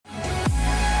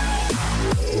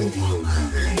The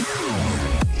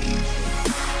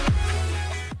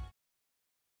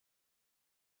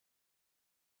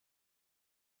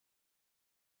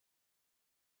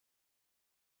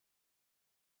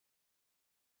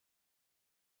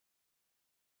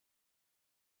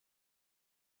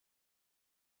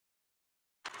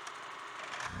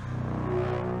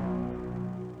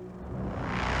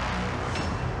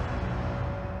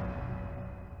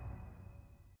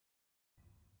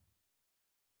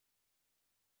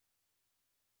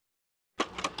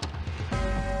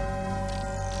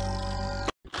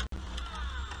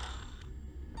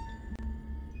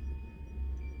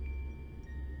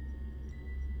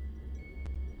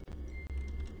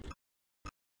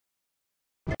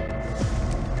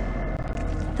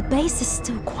base is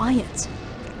still quiet.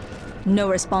 No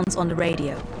response on the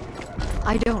radio.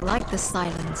 I don't like the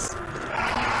silence.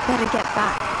 Better get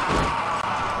back.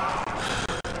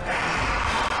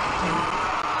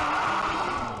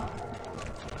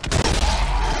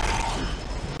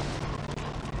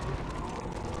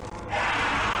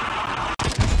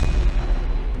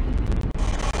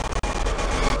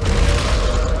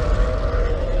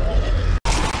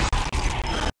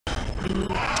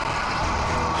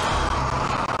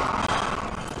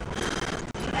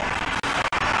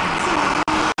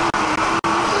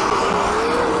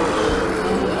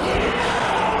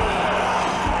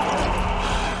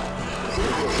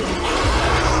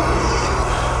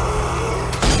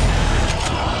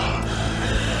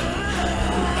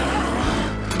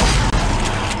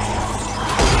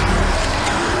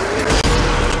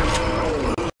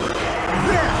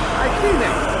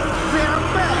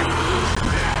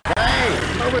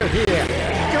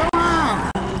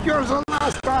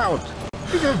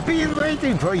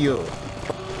 For you.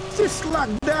 It's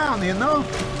locked down, you know?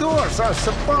 Doors are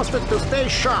supposed to stay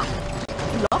shut.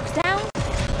 Locked down?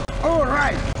 All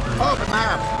right, open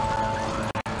up.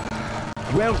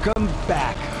 Welcome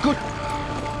back. Good.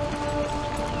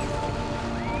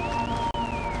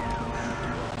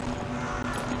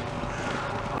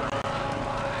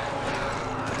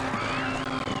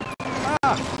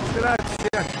 Grazie.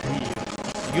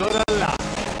 You're alive.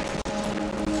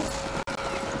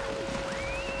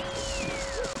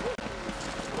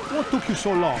 What took you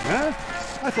so long, eh?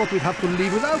 I thought we'd have to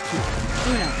leave without you.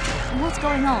 Bruno, what's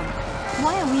going on?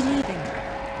 Why are we leaving?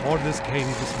 Orders came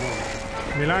this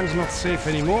morning. Milan's not safe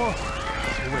anymore,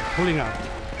 so we're pulling out.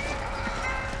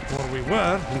 Or we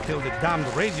were, until the damned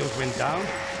radios went down.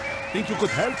 Think you could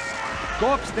help?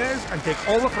 Go upstairs and take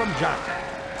over from Jack.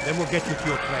 Then we'll get you to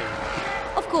your train.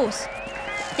 Of course.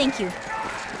 Thank you.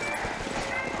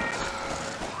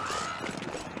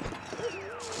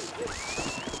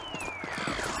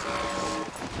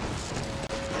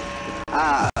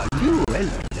 Ah, you hello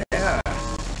there.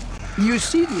 You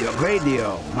see the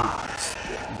radio marks?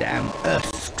 Damn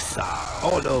husks are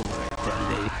all over it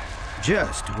and they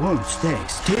just won't stay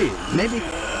still. Maybe you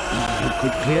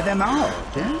could clear them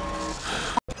out, eh?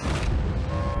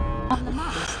 On the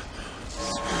marks?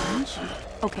 Strange.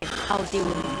 Okay, I'll deal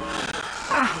with them.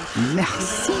 Ah,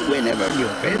 merci. Whenever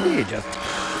you're ready, just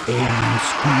aim and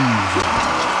squeeze it.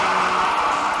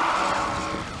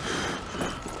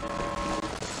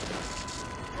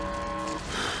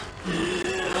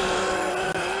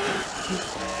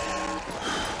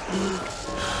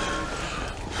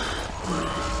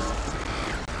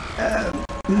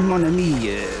 Mon ami,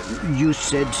 you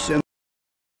said something?